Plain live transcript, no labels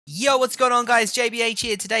Yo, what's going on, guys? JBH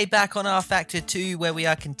here today, back on rFactor 2, where we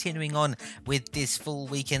are continuing on with this full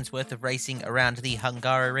weekend's worth of racing around the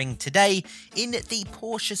Hungaroring today in the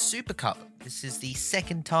Porsche Supercup. This is the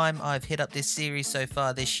second time I've hit up this series so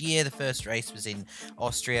far this year. The first race was in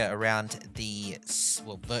Austria around the,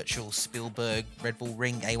 virtual Spielberg, Red Bull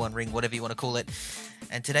Ring, A1 Ring, whatever you want to call it.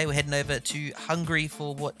 And today we're heading over to Hungary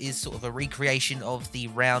for what is sort of a recreation of the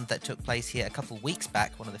round that took place here a couple of weeks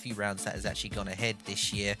back. One of the few rounds that has actually gone ahead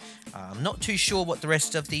this year. I'm not too sure what the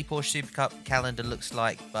rest of the Porsche Supercup calendar looks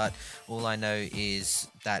like, but all I know is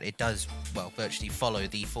that it does, well, virtually follow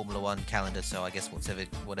the Formula 1 calendar, so I guess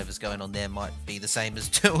whatever's going on there might be the same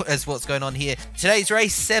as what's going on here. Today's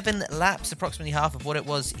race, 7 laps, approximately half of what it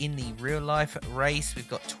was in the real-life race. We've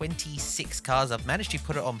got 26 cars. I've managed to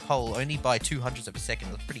put it on pole only by 200ths of a second.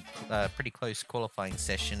 It was pretty close qualifying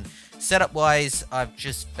session. Setup-wise, I've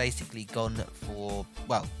just basically gone for,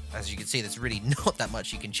 well, as you can see, there's really not that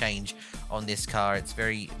much you can change on this car. It's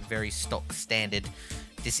very, very stock standard.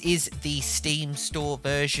 This is the Steam store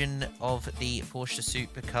version of the Porsche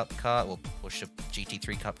Supercup car, or Porsche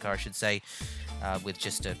GT3 Cup car, I should say, with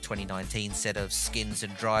just a 2019 set of skins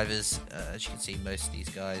and drivers. As you can see, most of these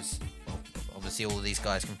guys, well, obviously all of these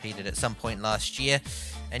guys competed at some point last year.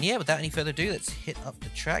 And yeah, without any further ado, let's hit up the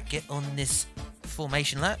track, get on this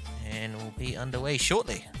formation lap, and we'll be underway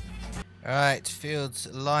shortly. Alright, fields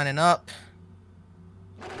lining up.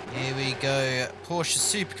 Here we go, Porsche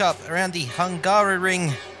Supercup around the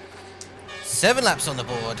Hungaroring. 7 laps on the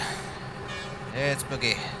board. There's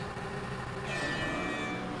Boogie.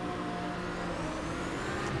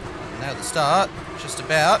 Now the start, just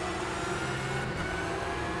about.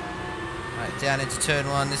 Right, down into turn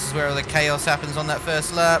 1. This is where all the chaos happens on that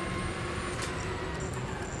first lap.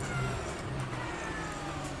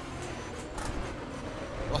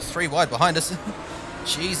 Oh, 3 wide behind us.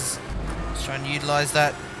 Jeez. Let's try and utilise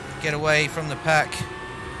that, get away from the pack.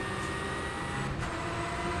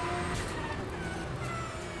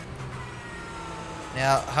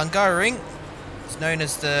 Now, Hungaroring is known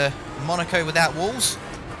as the Monaco without walls,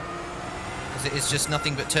 because it is just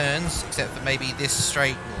nothing but turns, except for maybe this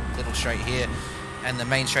straight, or little straight here, and the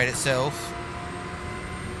main straight itself.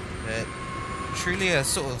 But truly a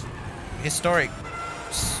sort of historic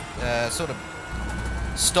sort of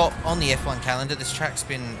stop on the F1 calendar. This track's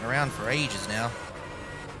been around for ages now.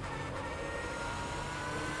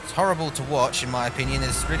 It's horrible to watch, in my opinion.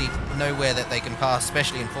 There's really nowhere that they can pass,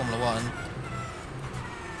 especially in Formula 1.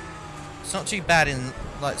 It's not too bad in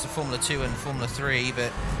likes of Formula 2 and Formula 3,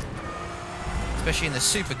 but especially in the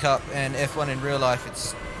Super Cup and F1 in real life,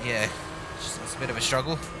 it's a bit of a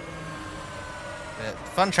struggle. But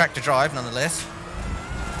fun track to drive nonetheless.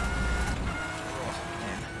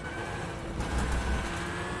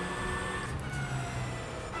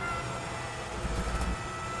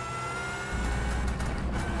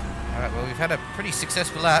 Alright, well, we've had a pretty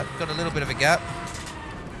successful lap. Got a little bit of a gap.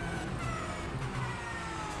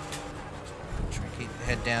 Try and keep the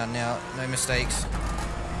head down now. No mistakes.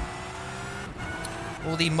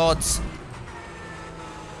 All the mods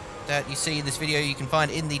that you see in this video you can find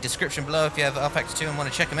in the description below if you have rFactor 2 and want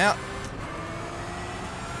to check them out.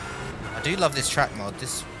 I do love this track mod.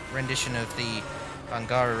 This rendition of the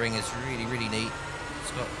Hungaroring is really, really neat.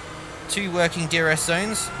 It's got 2 working DRS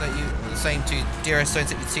zones, the same 2 DRS zones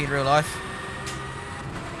that you'd see in real life.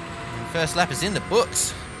 And first lap is in the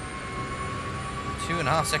books.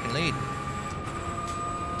 2.5 second lead.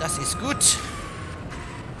 Das ist gut.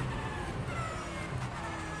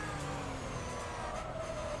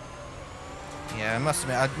 Yeah, I must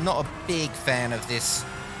admit, I'm not a big fan of this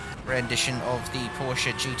rendition of the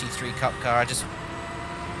Porsche GT3 Cup car. I just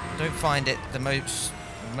don't find it the most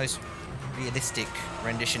realistic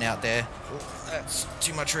rendition out there. Oh, that's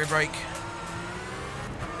too much rear brake.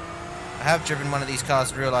 I have driven one of these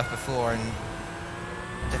cars in real life before, and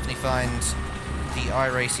definitely find the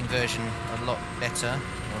iRacing version a lot better,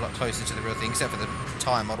 or a lot closer to the real thing, except for the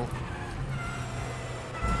tyre model.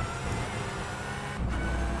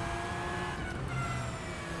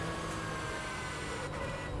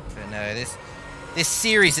 But no, this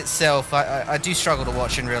series itself, I do struggle to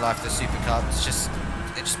watch in real life, the Super Cup. It just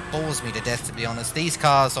bores me to death, to be honest. These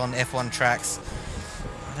cars on F1 tracks,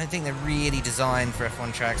 I don't think they're really designed for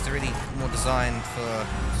F1 tracks. They're really more designed for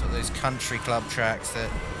sort of those country club tracks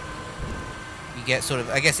that you get sort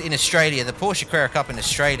of, I guess, in Australia. The Porsche Carrera Cup in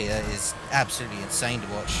Australia is absolutely insane to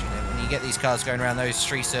watch. You know, when you get these cars going around those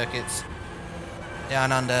street circuits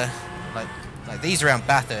down under, like these around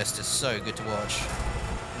Bathurst are so good to watch.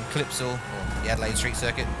 And Clipsal, or the Adelaide Street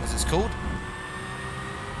Circuit, as it's called.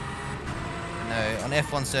 No, on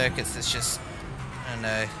F1 circuits, it's just, I don't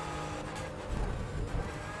know,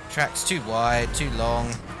 Track's too wide, too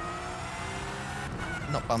long.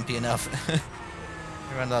 Not bumpy enough.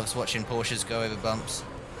 Everyone loves watching Porsches go over bumps.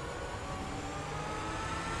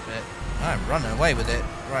 But I'm running away with it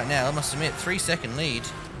right now, I must admit. 3-second lead.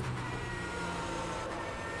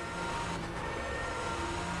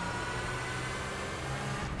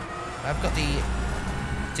 I've got the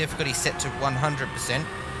difficulty set to 100%.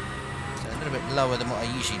 So a little bit lower than what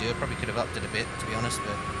I usually do. I probably could have upped it a bit, to be honest,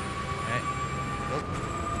 but... Alright.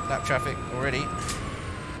 Oh, lap traffic already.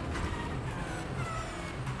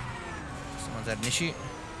 Someone's had an issue.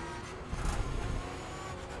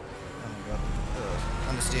 Oh my god. Ugh.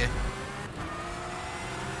 Understeer.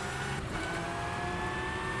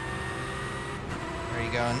 Where are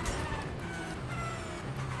you going?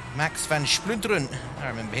 Max van Splunteren. I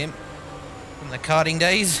remember him from the karting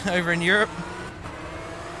days over in Europe.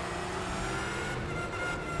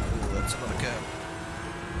 Ooh, that's a lot of curb.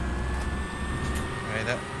 Okay,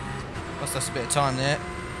 that lost us a bit of time there.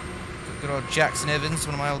 Good old Jackson Evans,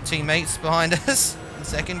 one of my old teammates, behind us in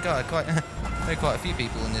second. God, quite a few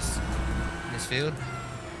people in this field.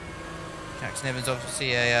 Jackson Evans,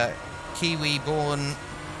 obviously a Kiwi-born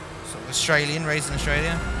sort of Australian, raised in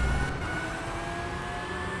Australia.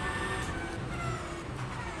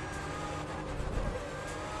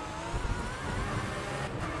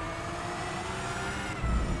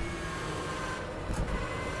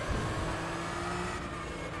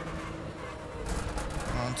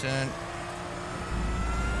 Turn.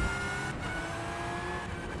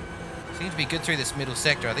 Seems to be good through this middle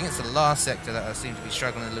sector. I think it's the last sector that I seem to be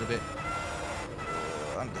struggling a little bit.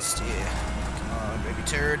 Understeer. Come on, baby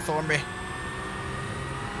turd for me.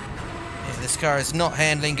 Yeah, this car is not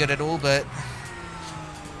handling good at all, but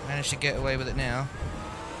managed to get away with it now.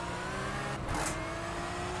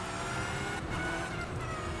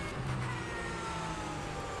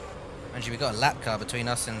 We've got a lap car between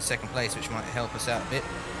us and second place, which might help us out a bit.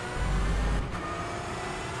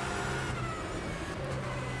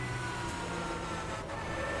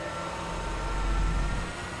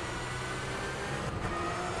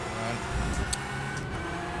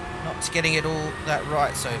 Not getting it all that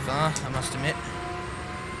right so far, I must admit.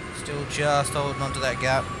 Still just holding on to that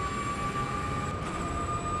gap.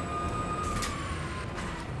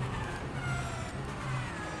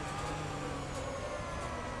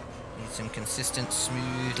 Some consistent,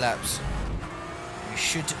 smooth laps. We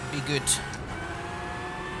should be good.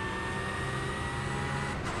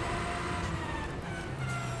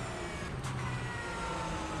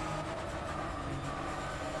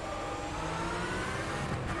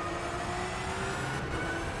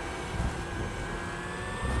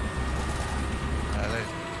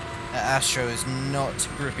 That Astro is not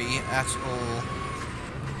grippy at all.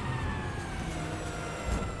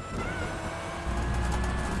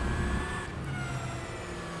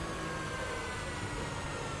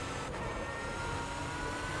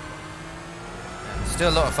 Still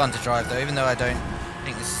a lot of fun to drive though, even though I don't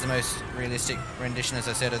think this is the most realistic rendition, as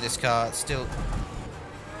I said, of this car. It's still,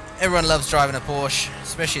 everyone loves driving a Porsche,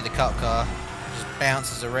 especially the Cup car. It just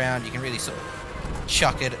bounces around. You can really sort of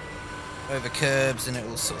chuck it over curbs and it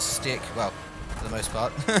will sort of stick, well, for the most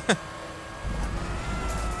part.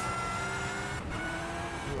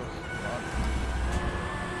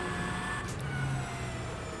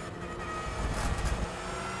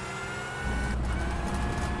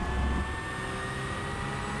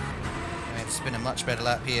 It's been a much better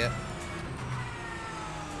lap here.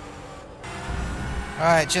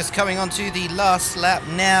 Alright, just coming on to the last lap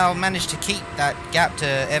now. Managed to keep that gap to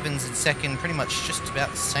Evans in second pretty much just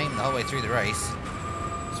about the same the whole way through the race.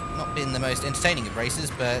 It's not been the most entertaining of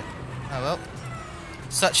races, but oh well.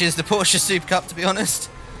 Such is the Porsche Supercup, to be honest.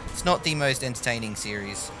 It's not the most entertaining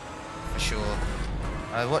series, for sure.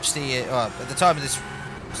 I watched the, at the time of this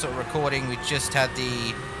sort of recording, we just had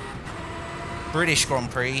the British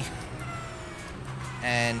Grand Prix.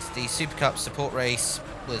 And the Super Cup support race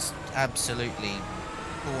was absolutely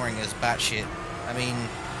boring as batshit. I mean,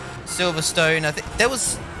 Silverstone, I think there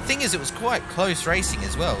was, thing is, it was quite close racing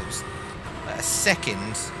as well. It was a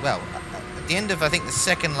second, well, at the end of, I think, the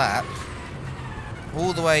second lap,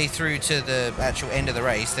 all the way through to the actual end of the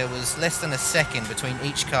race, there was less than a second between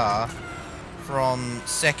each car, from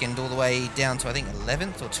second all the way down to, I think,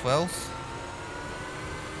 11th or 12th.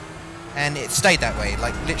 And it stayed that way,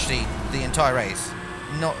 like, literally the entire race.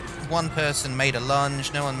 Not one person made a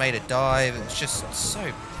lunge, no one made a dive. It's just so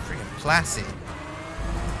freaking placid.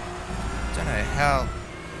 Don't know how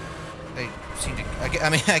they seem to. I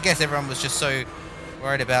mean, I guess everyone was just so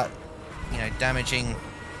worried about, you know, damaging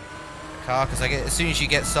the car, because I guess as soon as you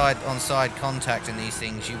get side-on-side contact in these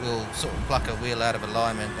things, you will sort of pluck a wheel out of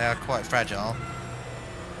alignment. They are quite fragile.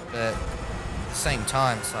 but at the same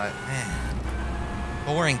time, it's like, man,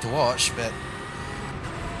 boring to watch, but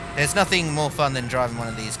there's nothing more fun than driving one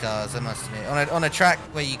of these cars, I must admit. On a track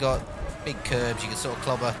where you got big curbs, you can sort of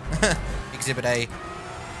clobber Exhibit A.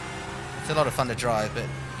 It's a lot of fun to drive, but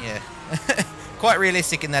yeah, quite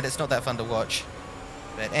realistic in that it's not that fun to watch.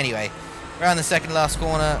 But anyway, around the second last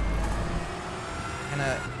corner,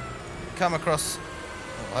 gonna come across,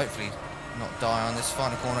 well, hopefully not die on this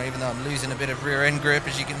final corner, even though I'm losing a bit of rear end grip,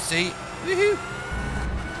 as you can see. Woohoo!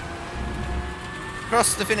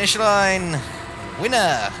 Across the finish line,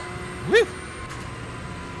 winner! Woo!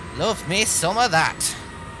 Love me some of that.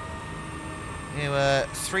 We were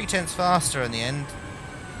 0.3 faster in the end.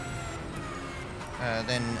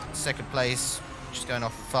 Then second place, just going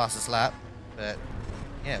off the fastest lap. But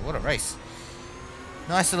yeah, what a race.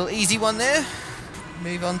 Nice little easy one there.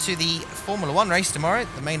 Move on to the Formula 1 race tomorrow,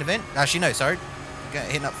 the main event. Actually, no, sorry.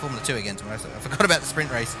 Hitting up Formula 2 again tomorrow. So I forgot about the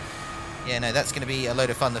sprint race. Yeah, no, that's going to be a load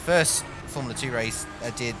of fun. The first Formula 2 race I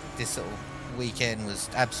did this sort of weekend was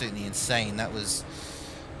absolutely insane. That was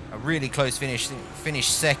a really close finish.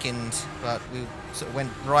 Finished second, but we sort of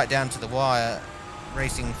went right down to the wire,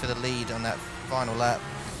 racing for the lead on that final lap.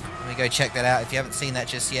 Let me go check that out if you haven't seen that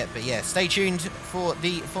just yet. But yeah, stay tuned for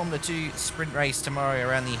the Formula 2 sprint race tomorrow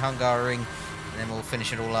around the Hungaroring. And then we'll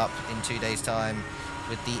finish it all up in 2 days' time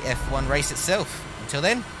with the F1 race itself. Until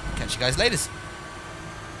then, catch you guys later.